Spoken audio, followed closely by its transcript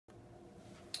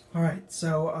Alright,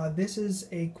 so this is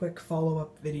a quick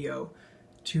follow-up video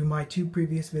to my two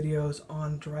previous videos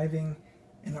on driving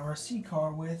an RC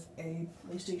car with a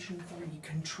PlayStation 3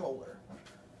 controller.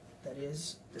 That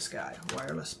is this guy,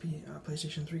 wireless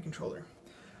PlayStation 3 controller.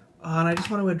 And I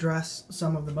just want to address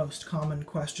some of the most common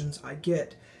questions I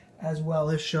get, as well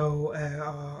as show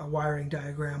a wiring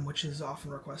diagram, which is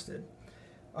often requested.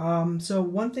 So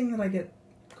one thing that I get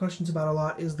questions about a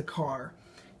lot is the car.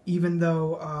 Even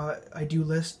though I do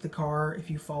list the car,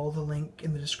 if you follow the link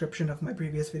in the description of my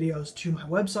previous videos to my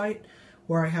website,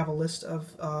 where I have a list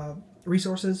of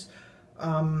resources,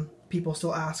 people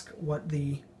still ask what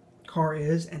the car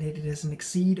is, and it is an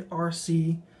Exceed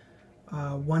RC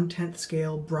 1/10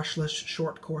 scale brushless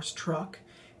short course truck,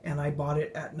 and I bought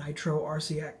it at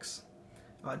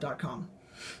nitrorcx.com.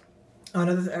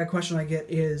 Another question I get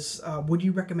is, would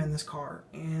you recommend this car?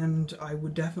 And I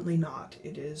would definitely not.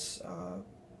 It is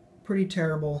pretty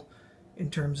terrible in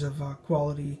terms of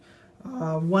quality.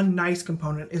 One nice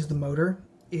component is the motor.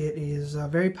 It is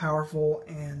very powerful,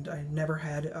 and I've never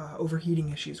had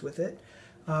overheating issues with it.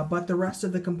 But the rest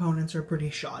of the components are pretty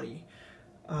shoddy.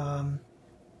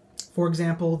 For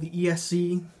example, the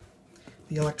ESC,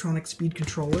 the electronic speed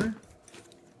controller,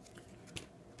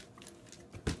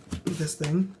 this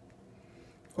thing,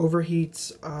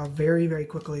 overheats very, very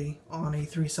quickly on a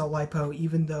 3-cell LiPo,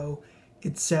 even though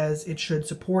it says it should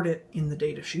support it in the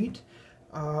datasheet.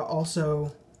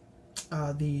 Also,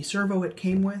 the servo it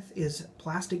came with is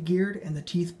plastic geared and the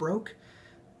teeth broke,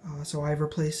 so I've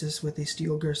replaced this with a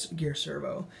steel gear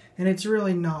servo. And it's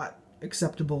really not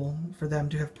acceptable for them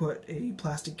to have put a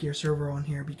plastic gear servo on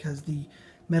here, because the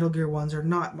metal gear ones are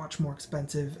not much more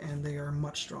expensive and they are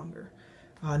much stronger.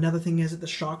 Another thing is that the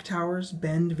shock towers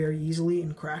bend very easily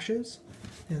in crashes.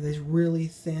 They have this really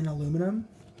thin aluminum.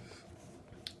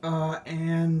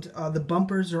 And the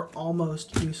bumpers are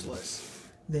almost useless.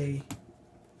 They,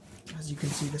 as you can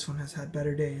see, this one has had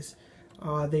better days.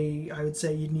 I would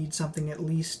say you'd need something at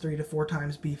least 3 to 4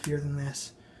 times beefier than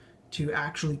this to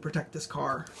actually protect this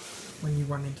car when you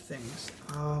run into things.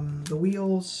 The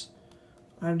wheels,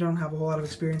 I don't have a whole lot of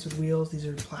experience with wheels. These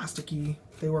are plasticky.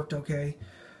 They worked okay.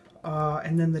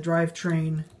 And then the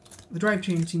drivetrain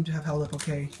seemed to have held up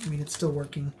okay. I mean, it's still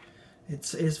working.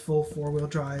 It is full 4-wheel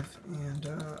drive, and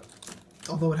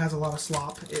although it has a lot of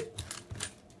slop, it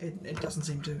doesn't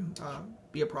seem to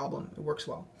be a problem. It works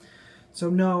well. So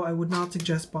no, I would not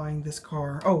suggest buying this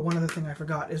car. Oh, one other thing I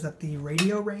forgot is that the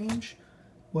radio range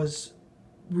was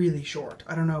really short.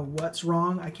 I don't know what's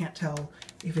wrong. I can't tell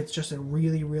if it's just a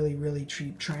really, really, really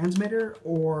cheap transmitter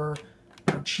or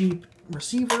a cheap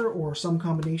receiver or some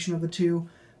combination of the two,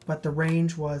 but the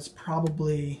range was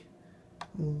probably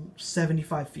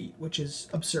 75 feet, which is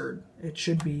absurd. It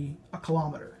should be a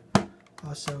kilometer.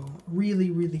 So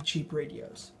really, really cheap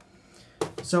radios.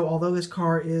 So although this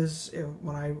car is,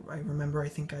 when I remember, I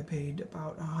think I paid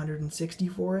about $160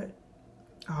 for it.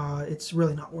 It's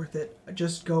really not worth it.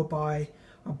 Just go buy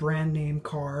a brand name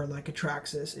car like a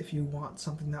Traxxas if you want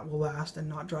something that will last and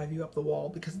not drive you up the wall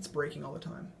because it's breaking all the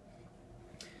time.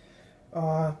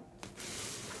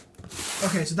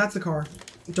 Okay, so that's the car.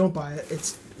 Don't buy it.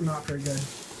 It's not very good.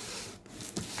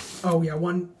 Oh yeah,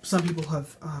 some people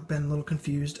have been a little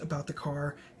confused about the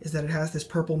car is that it has this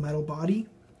purple metal body.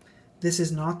 This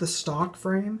is not the stock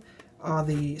frame.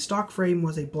 The stock frame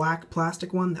was a black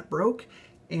plastic one that broke,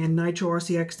 and Nitro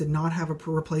RCX did not have a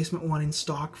replacement one in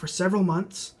stock for several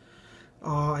months.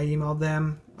 I emailed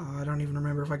them. I don't even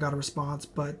remember if I got a response,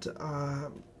 but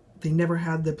they never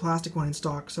had the plastic one in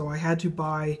stock, so I had to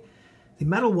buy the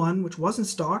metal one, which was in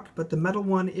stock, but the metal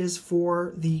one is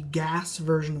for the gas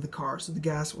version of the car. So the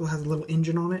gas has a little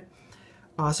engine on it.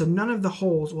 So none of the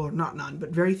holes, well, not none,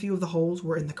 but very few of the holes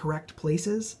were in the correct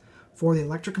places for the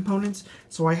electric components.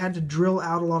 So I had to drill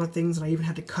out a lot of things, and I even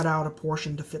had to cut out a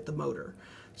portion to fit the motor.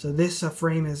 So this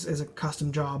frame is a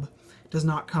custom job. It does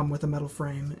not come with a metal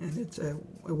frame, and it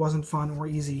wasn't fun or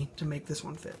easy to make this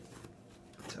one fit.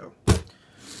 So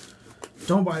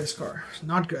don't buy this car. It's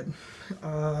not good.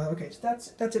 Okay, so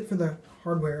that's it for the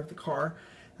hardware of the car.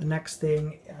 The next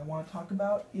thing I want to talk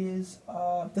about is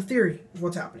the theory of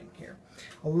what's happening here.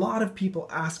 A lot of people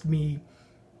ask me,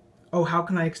 oh, how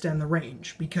can I extend the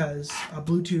range? Because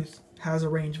Bluetooth has a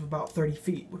range of about 30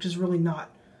 feet, which is really not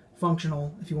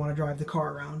functional if you want to drive the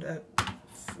car around at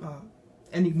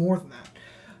any more than that.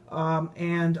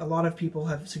 And a lot of people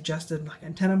have suggested like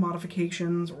antenna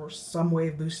modifications or some way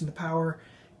of boosting the power.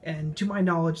 And to my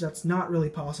knowledge, that's not really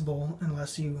possible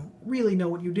unless you really know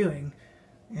what you're doing.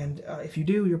 And if you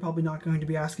do, you're probably not going to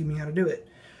be asking me how to do it.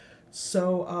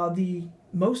 So the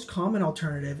most common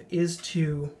alternative is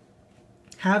to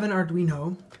have an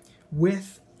Arduino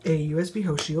with a USB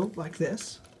host shield like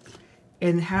this,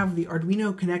 and have the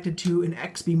Arduino connected to an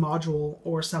XB module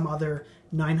or some other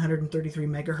 933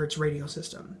 megahertz radio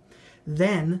system.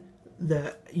 Then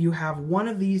you have one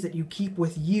of these that you keep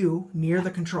with you near the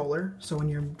controller. So when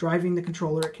you're driving the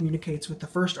controller, it communicates with the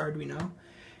first Arduino.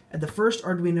 And the first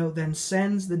Arduino then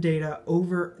sends the data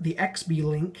over the XB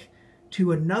link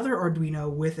to another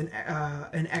Arduino with an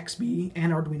XB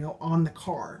and Arduino on the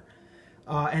car.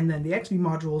 And then the XB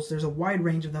modules, there's a wide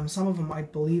range of them. Some of them, I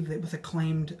believe, with a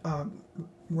claimed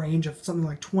range of something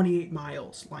like 28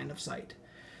 miles line of sight.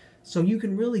 So you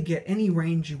can really get any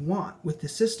range you want with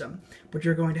this system, but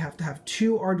you're going to have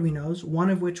two Arduinos,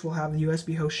 one of which will have the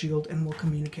USB host shield and will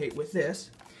communicate with this,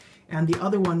 and the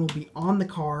other one will be on the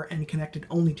car and connected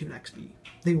only to an XB.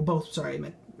 They will both, sorry,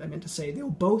 I meant to say, they will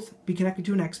both be connected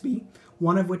to an XB,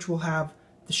 one of which will have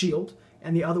the shield,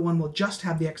 and the other one will just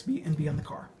have the XB and be on the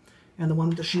car. And the one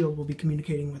with the shield will be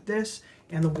communicating with this,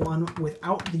 and the one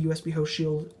without the USB host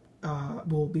shield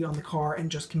will be on the car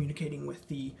and just communicating with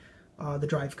the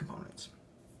drive components.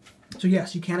 So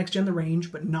yes, you can extend the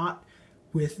range, but not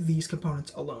with these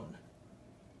components alone.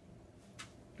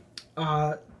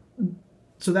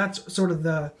 So that's sort of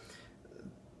the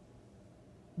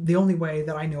only way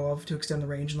that I know of to extend the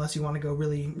range, unless you want to go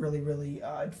really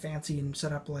fancy and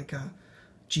set up like a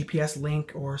GPS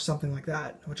link or something like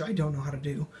that, which I don't know how to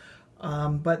do.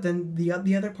 But then the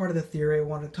other part of the theory I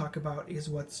want to talk about is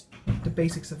the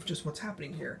basics of just what's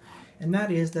happening here. And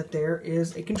that is that there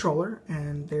is a controller,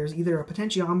 and there's either a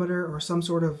potentiometer or some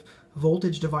sort of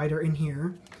voltage divider in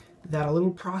here that a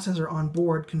little processor on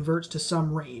board converts to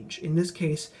some range. In this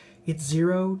case, it's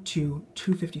 0 to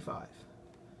 255.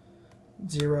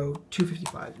 0,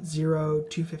 255, 0,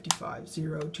 255,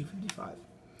 0, 255.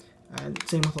 And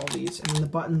same with all these. And then the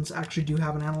buttons actually do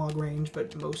have an analog range,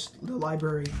 but the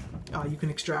library, you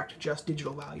can extract just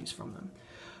digital values from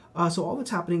them. So all that's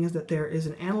happening is that there is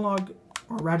an analog,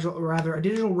 or rather a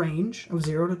digital range of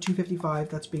 0 to 255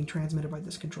 that's being transmitted by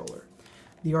this controller.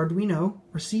 The Arduino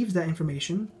receives that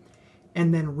information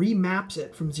and then remaps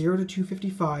it from 0 to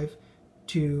 255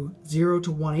 to 0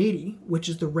 to 180, which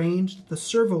is the range that the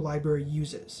servo library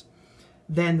uses.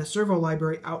 Then the servo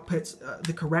library outputs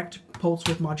the correct pulse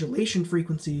width modulation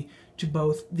frequency to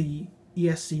both the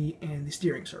ESC and the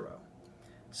steering servo.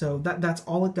 So that's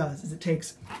all it does, is it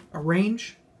takes a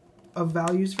range of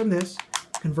values from this,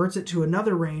 converts it to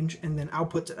another range, and then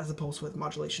outputs it as a pulse width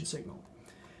modulation signal.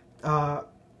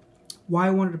 Why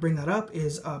I wanted to bring that up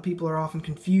is people are often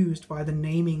confused by the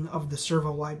naming of the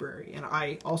servo library, and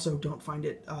I also don't find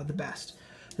it the best.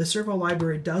 The servo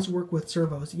library does work with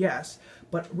servos, yes,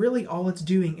 but really all it's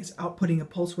doing is outputting a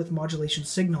pulse width modulation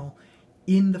signal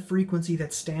in the frequency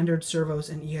that standard servos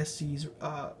and ESCs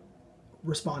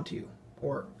respond to,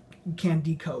 or can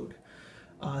decode.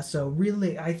 So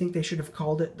really, I think they should have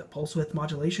called it the pulse width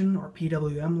modulation, or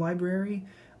PWM library,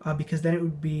 because then it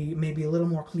would be maybe a little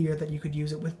more clear that you could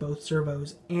use it with both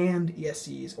servos and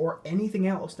ESCs, or anything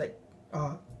else that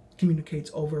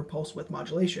communicates over pulse width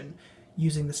modulation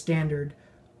using the standard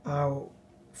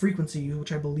frequency,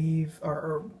 which I believe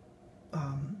I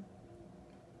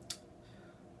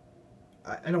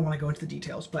don't want to go into the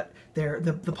details, but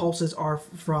the pulses are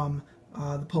from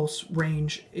the pulse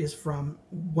range is from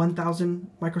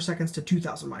 1,000 microseconds to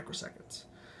 2,000 microseconds.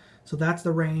 So that's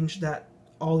the range that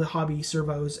all the hobby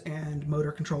servos and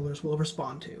motor controllers will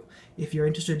respond to. If you're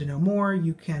interested to know more,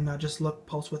 you can just look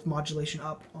pulse width modulation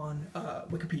up on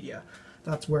Wikipedia.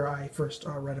 That's where I first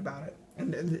read about it,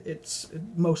 and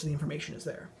most of the information is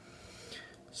there.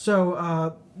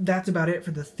 So that's about it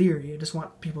for the theory. I just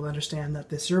want people to understand that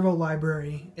the servo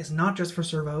library is not just for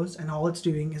servos, and all it's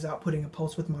doing is outputting a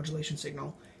pulse width modulation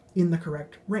signal in the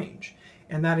correct range.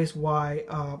 And that is why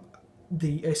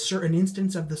a certain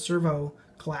instance of the servo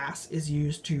class is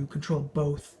used to control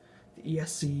both the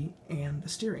ESC and the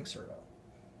steering servo.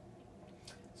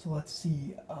 So let's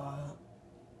see.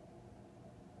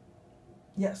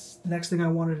 Yes, the next thing I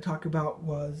wanted to talk about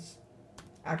was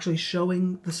actually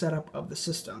showing the setup of the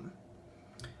system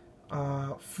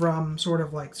from sort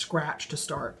of like scratch to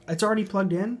start. It's already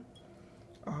plugged in.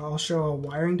 I'll show a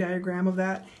wiring diagram of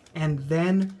that, and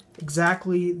then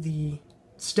exactly the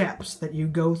steps that you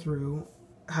go through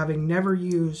having never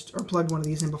used or plugged one of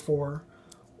these in before,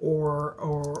 or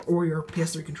your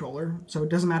PS3 controller. So it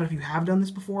doesn't matter if you have done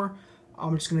this before.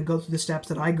 I'm just going to go through the steps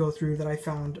that I go through that I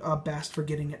found best for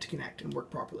getting it to connect and work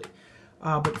properly.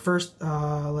 But first,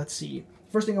 let's see.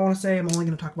 First thing I want to say, I'm only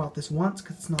going to talk about this once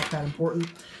because it's not that important.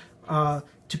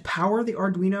 To power the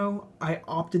Arduino, I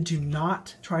opted to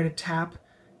not try to tap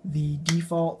the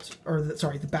default, or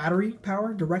the battery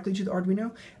power directly to the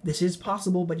Arduino. This is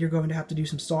possible, but you're going to have to do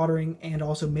some soldering, and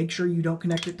also make sure you don't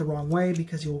connect it the wrong way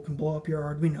because you can blow up your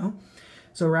Arduino.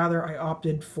 So rather, I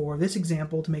opted for this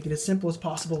example to make it as simple as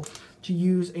possible to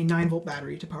use a 9-volt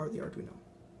battery to power the Arduino.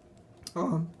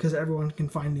 Because everyone can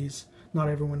find these. Not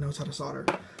everyone knows how to solder.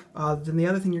 Then the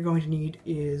other thing you're going to need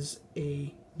is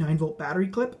a 9-volt battery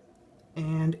clip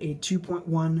and a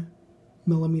 2.1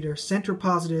 millimeter center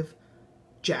positive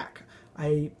jack.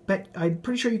 I'm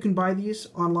pretty sure you can buy these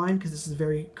online because this is a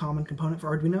very common component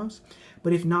for Arduinos.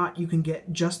 But if not, you can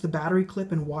get just the battery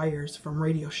clip and wires from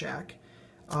Radio Shack.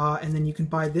 And then you can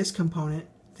buy this component.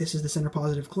 This is the center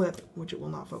positive clip, which it will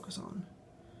not focus on.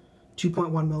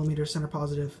 2.1 millimeter center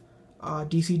positive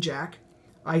DC jack.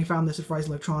 I found this at Fry's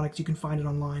Electronics. You can find it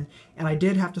online. And I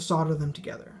did have to solder them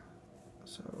together.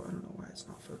 So I don't know why it's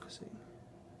not focusing.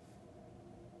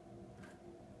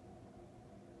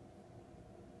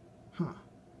 Huh.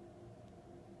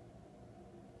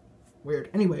 Weird.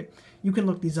 Anyway, you can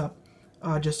look these up.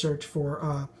 Just search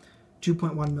for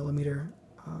 2.1 millimeter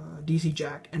DC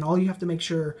jack. And all you have to make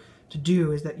sure to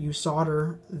do is that you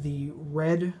solder the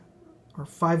red or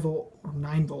 5 volt or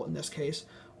 9 volt in this case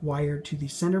wire to the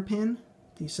center pin,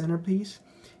 the centerpiece,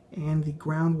 and the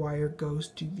ground wire goes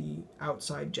to the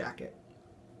outside jacket.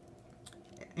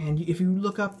 And if you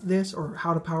look up this or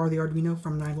how to power the Arduino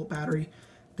from a 9-volt battery,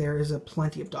 there is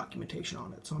plenty of documentation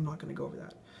on it, so I'm not going to go over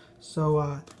that.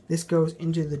 So this goes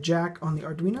into the jack on the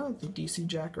Arduino, the DC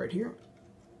jack right here.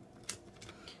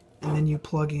 And then you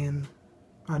plug in,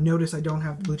 notice I don't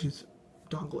have the Bluetooth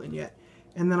dongle in yet,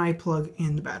 and then I plug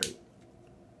in the battery.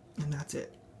 And that's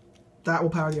it. That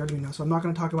will power the Arduino, so I'm not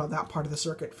going to talk about that part of the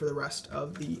circuit for the rest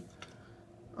of the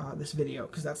this video,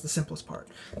 because that's the simplest part.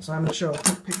 So I'm going to show a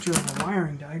quick picture of a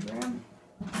wiring diagram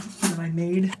that I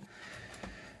made.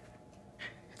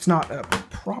 It's not a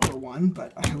proper one,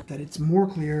 but I hope that it's more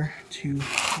clear to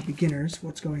the beginners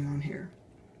what's going on here.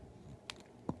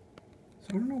 So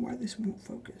I don't know why this won't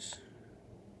focus.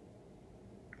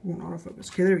 It won't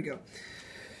autofocus. Okay, there we go.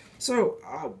 So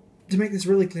to make this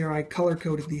really clear, I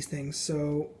color-coded these things.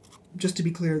 So just to be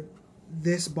clear,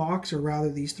 this box, or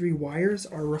rather these 3 wires,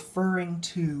 are referring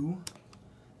to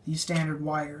these standard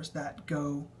wires that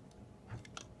go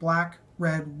black,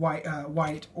 red,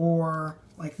 white, or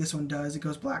like this one does, it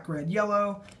goes black, red,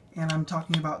 yellow, and I'm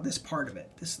talking about this part of it,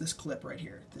 this clip right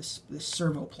here, this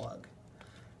servo plug.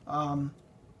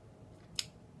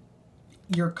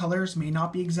 Your colors may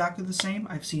not be exactly the same.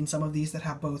 I've seen some of these that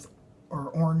have both or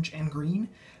orange and green,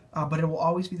 but it will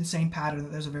always be the same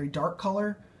pattern. There's a very dark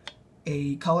color,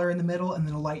 a color in the middle, and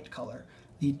then a light color.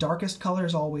 The darkest color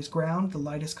is always ground, the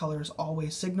lightest color is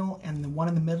always signal, and the one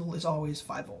in the middle is always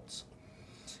 5 volts.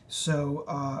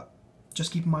 So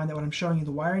just keep in mind that when I'm showing you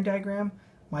the wiring diagram,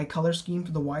 my color scheme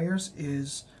for the wires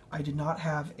is I did not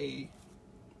have a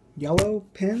yellow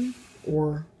pin,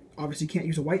 or obviously can't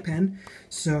use a white pin,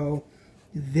 so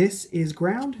this is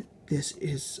ground, this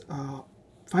is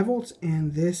 5 volts,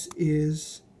 and this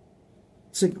is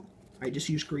signal. I just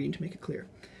used green to make it clear.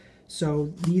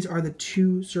 So these are the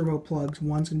 2 servo plugs.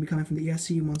 One's going to be coming from the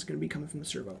ESC, and one's going to be coming from the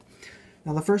servo.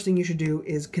 Now the first thing you should do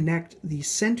is connect the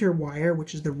center wire,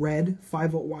 which is the red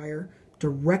 5-volt wire,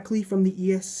 directly from the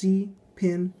ESC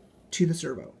pin to the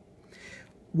servo.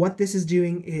 What this is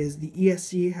doing is the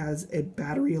ESC has a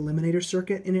battery eliminator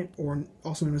circuit in it, or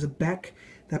also known as a BEC,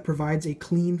 that provides a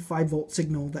clean 5-volt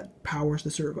signal that powers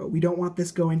the servo. We don't want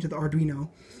this going to the Arduino,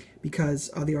 because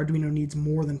the Arduino needs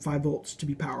more than 5 volts to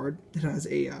be powered. It has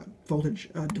a voltage,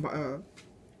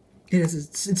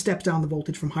 it steps down the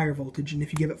voltage from higher voltage, and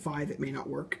if you give it 5, it may not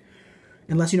work.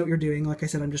 Unless you know what you're doing. Like I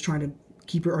said, I'm just trying to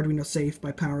keep your Arduino safe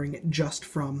by powering it just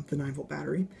from the 9-volt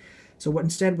battery. So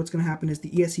what's going to happen is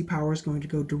the ESC power is going to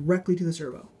go directly to the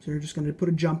servo. So you're just going to put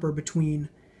a jumper between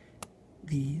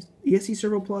the ESC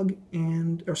servo plug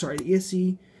and, the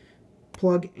ESC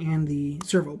plug and the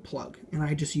servo plug, and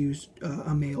I just used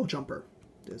a male jumper.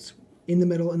 This in the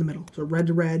middle, so red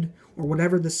to red, or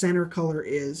whatever the center color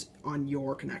is on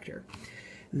your connector.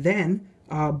 Then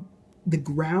the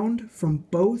ground from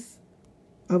both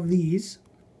of these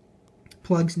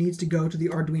plugs needs to go to the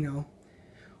Arduino,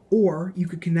 or you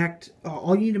could connect,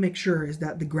 all you need to make sure is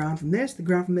that the ground from this, the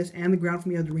ground from this, and the ground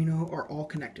from the Arduino are all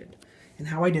connected. And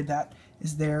how I did that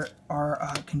is there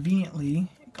are conveniently,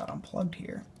 it got unplugged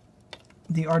here,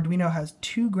 the Arduino has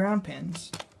 2 ground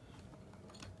pins.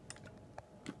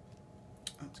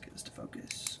 Let's get this to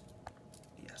focus.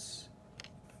 Yes.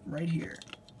 Right here.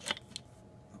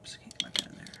 Oops, can't get my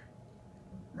pen in there.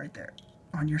 Right there.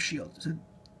 On your shield. So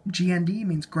GND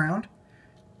means ground.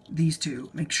 these two.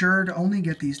 Make sure to only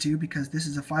get these two because this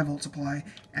is a 5-volt supply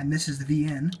and this is the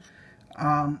VN.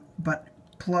 But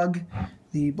plug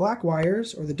the black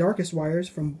wires or the darkest wires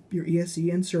from your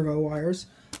ESC and servo wires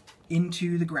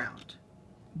into the ground.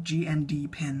 G and D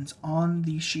pins on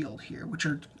the shield here, which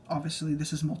are obviously,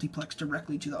 this is multiplexed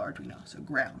directly to the Arduino, so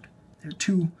ground. There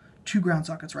are two ground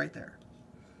sockets right there.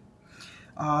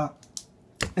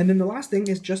 And then the last thing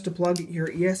is just to plug your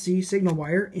ESC signal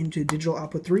wire into digital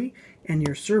output 3 and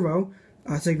your servo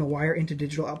signal wire into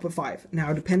digital output 5.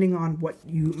 Now, depending on what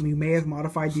you may have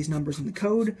modified these numbers in the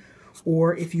code,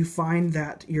 or if you find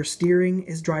that your steering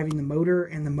is driving the motor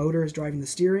and the motor is driving the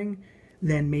steering,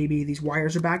 then maybe these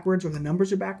wires are backwards or the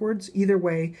numbers are backwards. Either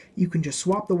way, you can just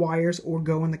swap the wires or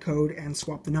go in the code and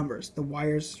swap the numbers.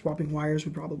 Swapping wires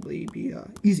would probably be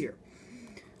easier.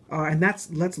 And that's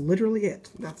literally it.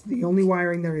 That's the only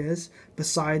wiring there is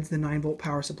besides the 9-volt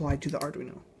power supply to the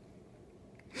Arduino.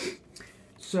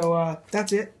 So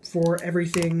that's it for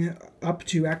everything up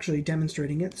to actually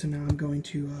demonstrating it. So now I'm going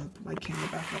to put my camera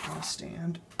back up on a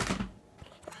stand.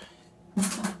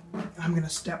 I'm going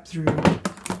to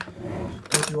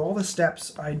go through all the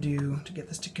steps I do to get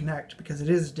this to connect, because it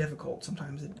is difficult.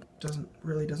 Sometimes it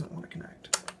really doesn't want to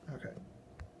connect. Okay.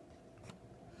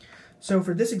 So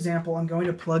for this example, I'm going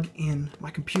to plug in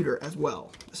my computer as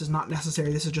well. This is not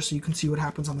necessary. This is just so you can see what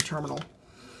happens on the terminal.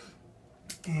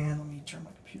 And let me turn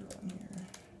my computer on here.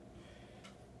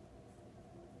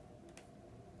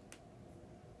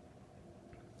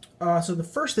 So the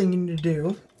first thing you need to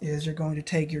do is you're going to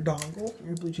take your dongle,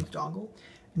 your Bluetooth dongle,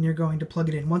 and you're going to plug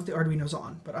it in once the Arduino's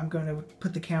on. But I'm going to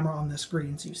put the camera on the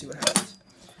screen so you see what happens.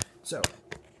 So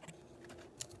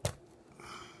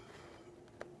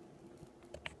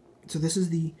this is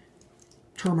the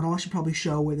terminal. I should probably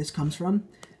show where this comes from.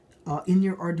 In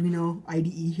your Arduino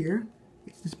IDE here,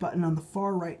 it's this button on the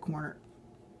far right corner,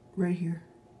 right here.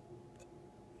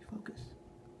 Focus.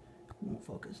 It won't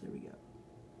focus. There we go.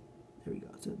 There we go.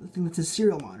 So the thing that says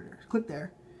serial monitor. Click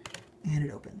there, and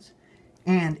it opens.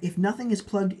 And if nothing is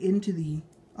plugged into the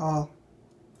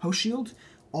host shield,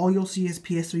 all you'll see is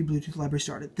PS3 Bluetooth library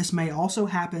started. This may also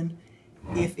happen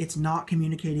if it's not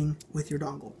communicating with your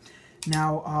dongle.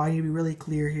 Now, I need to be really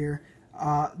clear here.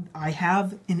 I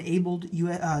have enabled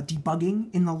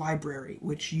debugging in the library,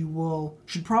 which you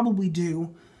should probably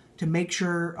do to make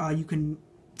sure you can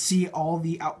see all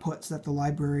the outputs that the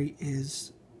library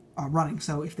is running.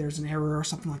 So if there's an error or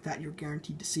something like that, you're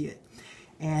guaranteed to see it.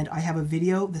 And I have a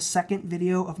video, the second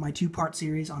video of my 2-part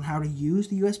series on how to use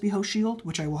the USB host shield,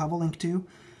 which I will have a link to.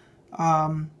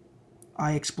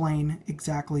 I explain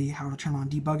exactly how to turn on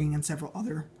debugging and several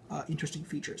other interesting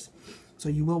features. So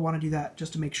you will want to do that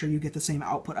just to make sure you get the same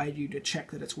output I do to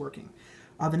check that it's working.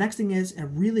 The next thing is, a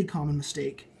really common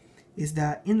mistake, is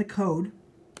that in the code,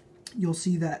 you'll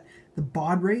see that the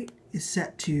baud rate is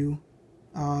set to,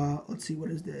 let's see,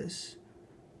 what is this?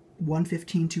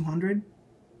 115,200.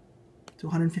 So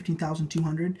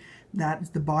 115,200. That is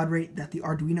the baud rate that the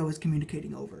Arduino is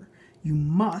communicating over. You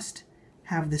must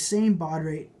have the same baud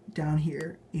rate down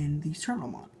here in the terminal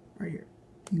mod, right here.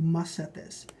 You must set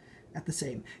this at the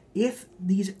same. If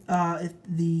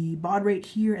the baud rate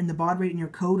here and the baud rate in your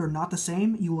code are not the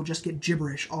same, you will just get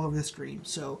gibberish all over the screen.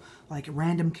 So like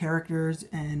random characters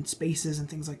and spaces and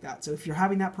things like that. So if you're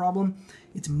having that problem,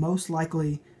 it's most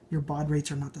likely your baud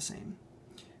rates are not the same.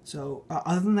 So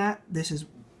other than that, this is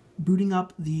booting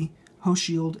up the host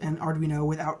shield and Arduino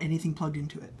without anything plugged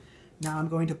into it. Now I'm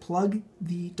going to plug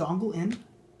the dongle in,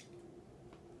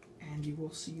 and you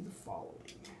will see the following.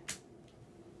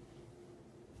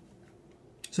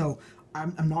 So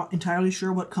I'm not entirely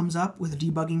sure what comes up with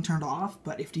debugging turned off,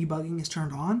 but if debugging is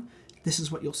turned on, this is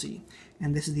what you'll see.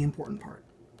 And this is the important part.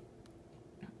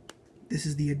 This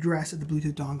is the address of the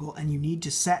Bluetooth dongle, and you need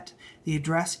to set the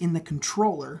address in the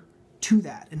controller to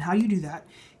that. And how you do that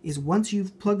is once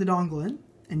you've plugged the dongle in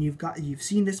and you've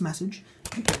seen this message,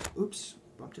 oops,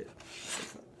 bumped it.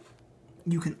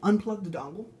 You can unplug the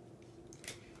dongle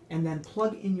and then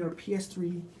plug in your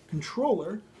PS3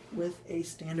 controller with a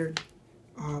standard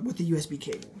with the USB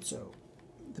cable. So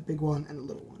the big one and the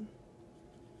little one.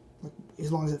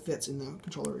 As long as it fits in the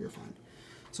controller, you're fine.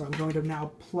 So I'm going to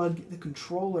now plug the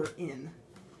controller in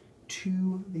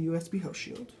to the USB host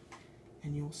shield,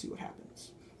 and you'll see what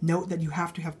happens. Note that you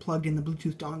have to have plugged in the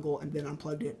Bluetooth dongle and then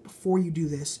unplugged it before you do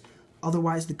this,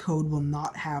 otherwise the code will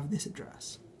not have this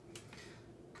address.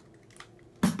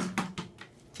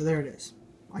 So there it is.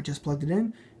 I just plugged it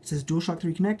in. It says DualShock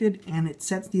 3 connected, and it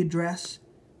sets the address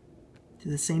to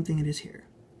the same thing it is here.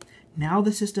 Now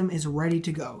the system is ready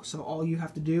to go. So all you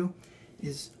have to do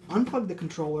is unplug the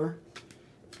controller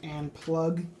and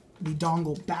plug the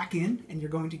dongle back in, and you're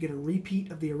going to get a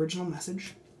repeat of the original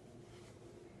message.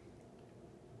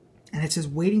 And it says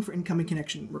waiting for incoming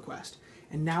connection request.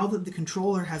 And now that the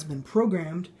controller has been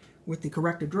programmed with the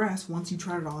correct address, once you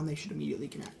turn it on, they should immediately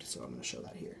connect. So I'm going to show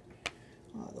that here.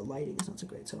 The lighting is not so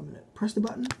great. So I'm going to press the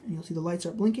button, and you'll see the lights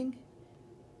are blinking.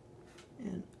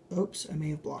 And, oops, I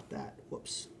may have blocked that.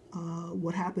 Whoops.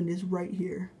 What happened is right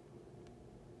here.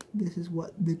 This is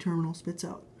what the terminal spits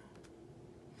out.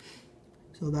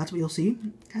 So that's what you'll see.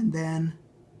 And then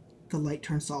the light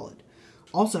turns solid.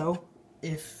 Also,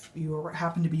 if you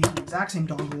happen to be using the exact same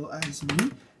dongle as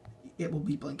me, it will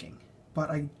be blinking.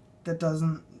 But I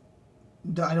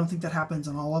don't think that happens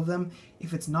on all of them.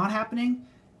 If it's not happening,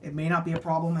 it may not be a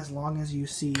problem as long as you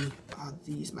see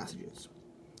these messages.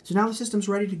 So now the system's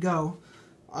ready to go.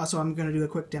 So I'm going to do a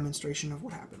quick demonstration of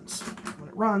what happens when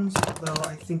it runs, though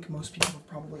I think most people have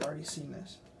probably already seen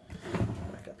this.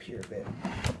 Back up here a bit.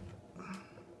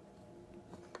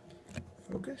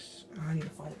 Focus. I need to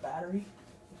find a battery.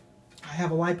 I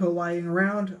have a LiPo lying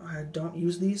around. I don't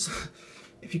use these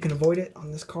if you can avoid it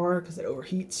on this car because it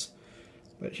overheats.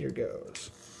 But here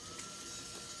goes.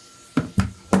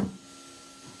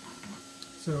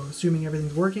 So assuming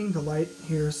everything's working, the light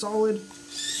here is solid. I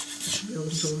should be able to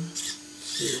control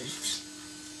steering.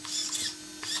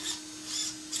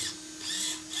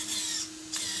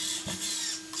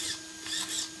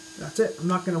 That's it. I'm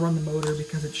not going to run the motor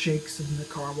because it shakes and the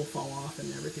car will fall off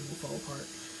and everything will fall apart.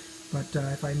 But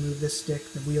if I move this stick,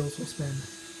 the wheels will spin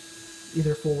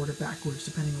either forward or backwards,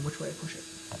 depending on which way I push it.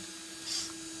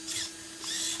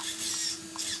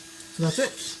 So that's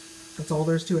it. That's all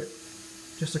there is to it.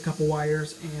 Just a couple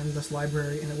wires and this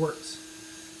library, and it works.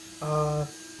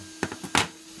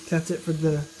 That's it for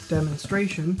the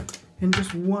demonstration. And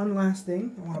just one last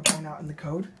thing I want to point out in the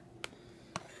code.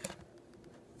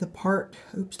 The part,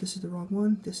 oops, this is the wrong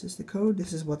one. This is the code.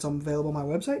 This is what's available on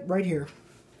my website, right here.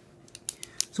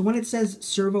 So when it says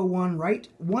servo 1 write,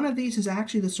 one of these is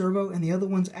actually the servo and the other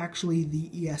one's actually the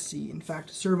ESC. In fact,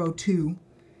 servo 2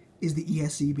 is the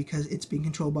ESC because it's being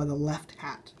controlled by the left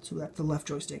hat. So that's the left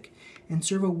joystick. And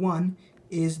servo 1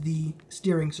 is the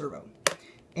steering servo.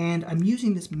 And I'm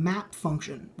using this map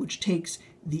function, which takes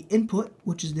the input,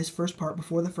 which is this first part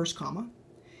before the first comma,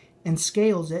 and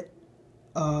scales it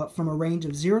from a range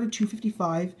of 0 to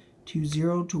 255 to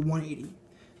 0 to 180.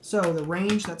 So the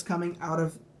range that's coming out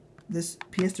of this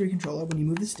PS3 controller when you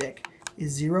move the stick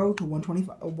is 0 to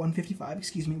 155,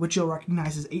 excuse me, which you'll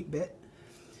recognize as 8-bit.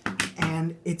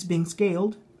 And it's being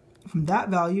scaled from that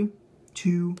value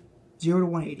to 0 to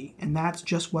 180. And that's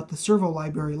just what the servo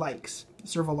library likes. The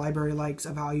servo library likes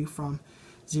a value from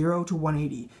 0 to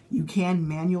 180. You can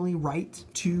manually write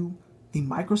to the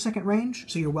microsecond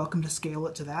range, so you're welcome to scale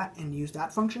it to that and use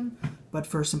that function. But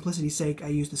for simplicity's sake, I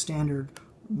use the standard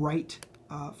write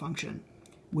function,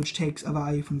 which takes a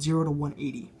value from 0 to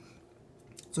 180.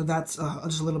 So that's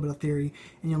just a little bit of theory.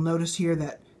 And you'll notice here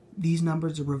that these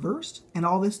numbers are reversed. And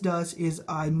all this does is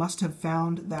I must have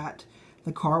found that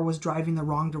the car was driving the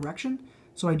wrong direction.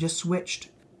 So I just switched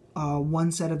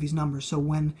one set of these numbers. So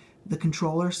when the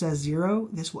controller says 0,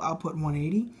 this will output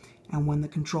 180. And when the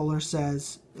controller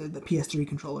says, the PS3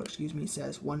 controller, excuse me,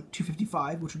 says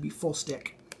 255, which would be full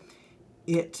stick,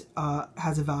 it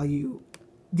has a value,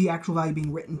 the actual value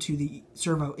being written to the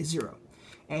servo is 0.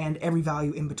 And every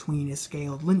value in between is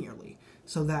scaled linearly.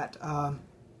 So that,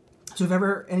 so if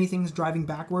ever anything's driving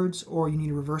backwards or you need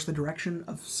to reverse the direction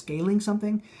of scaling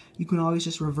something, you can always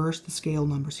just reverse the scale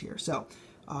numbers here. So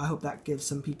I hope that gives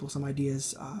some people some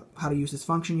ideas how to use this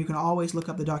function. You can always look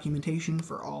up the documentation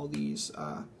for all these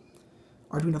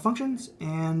Arduino functions,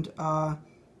 and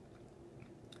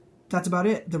that's about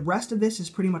it. The rest of this is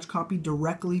pretty much copied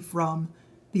directly from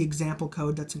the example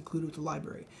code that's included with the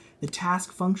library. The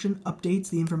task function updates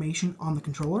the information on the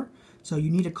controller, so you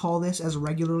need to call this as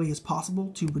regularly as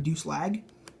possible to reduce lag.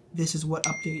 This is what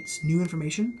updates new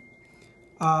information.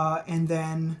 And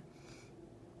then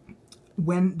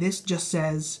when this just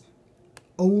says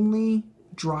only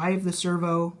drive the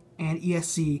servo and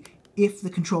ESC if the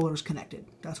controller is connected.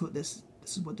 That's what this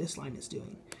is what this line is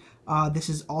doing. This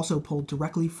is also pulled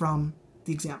directly from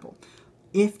the example.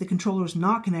 If the controller is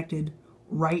not connected,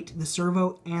 write the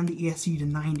servo and the ESC to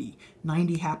 90.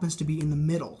 90 happens to be in the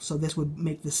middle, so this would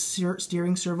make the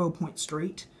steering servo point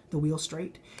straight, the wheel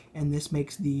straight, and this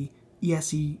makes the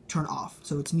ESC turn off,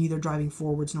 so it's neither driving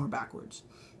forwards nor backwards.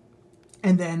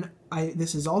 And then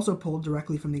this is also pulled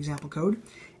directly from the example code,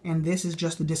 and this is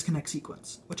just the disconnect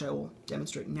sequence, which I will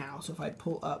demonstrate now. So if I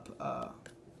pull up,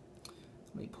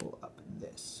 let me pull up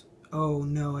this. Oh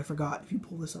no, I forgot. If you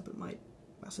pull this up, it might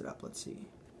mess it up. Let's see.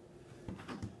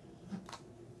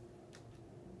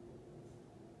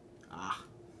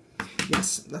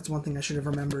 Yes, that's one thing I should have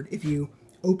remembered. If you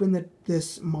open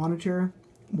this monitor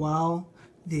while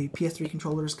the PS3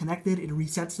 controller is connected, it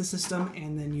resets the system,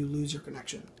 and then you lose your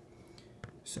connection.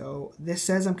 So this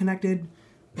says I'm connected,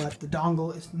 but the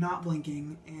dongle is not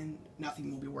blinking, and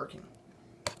nothing will be working.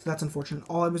 So that's unfortunate.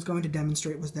 All I was going to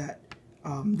demonstrate was that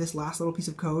this last little piece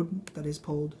of code that is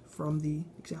pulled from the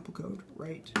example code,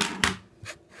 right?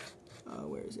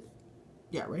 Where is it?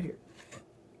 Yeah, right here.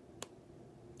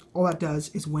 All that does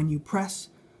is when you press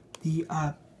the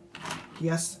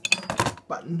yes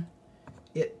button,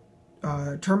 it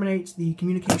terminates the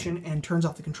communication and turns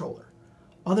off the controller.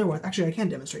 Otherwise, actually I can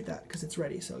demonstrate that because it's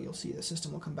ready, so you'll see the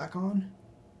system will come back on.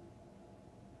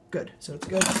 Good, so it's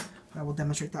good. I will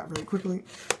demonstrate that very quickly.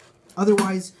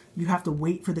 Otherwise, you have to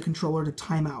wait for the controller to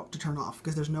time out to turn off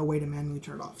because there's no way to manually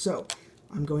turn it off. So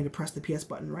I'm going to press the PS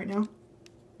button right now,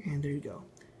 and there you go.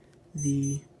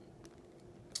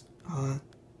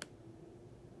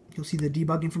 You'll see the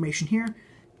debug information here,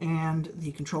 and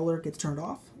the controller gets turned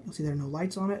off. You'll see there are no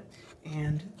lights on it,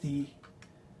 and the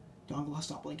dongle has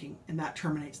stopped blinking, and that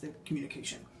terminates the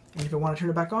communication. And if you want to turn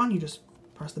it back on, you just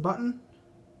press the button,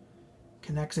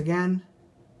 connects again,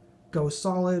 goes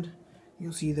solid.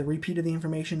 You'll see the repeat of the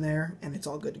information there, and it's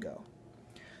all good to go.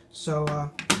 So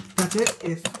that's it.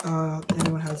 If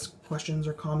anyone has questions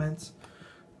or comments,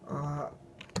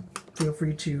 feel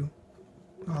free to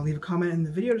leave a comment in the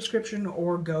video description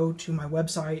or go to my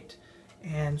website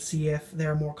and see if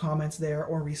there are more comments there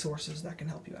or resources that can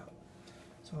help you out.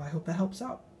 So I hope that helps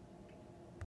out.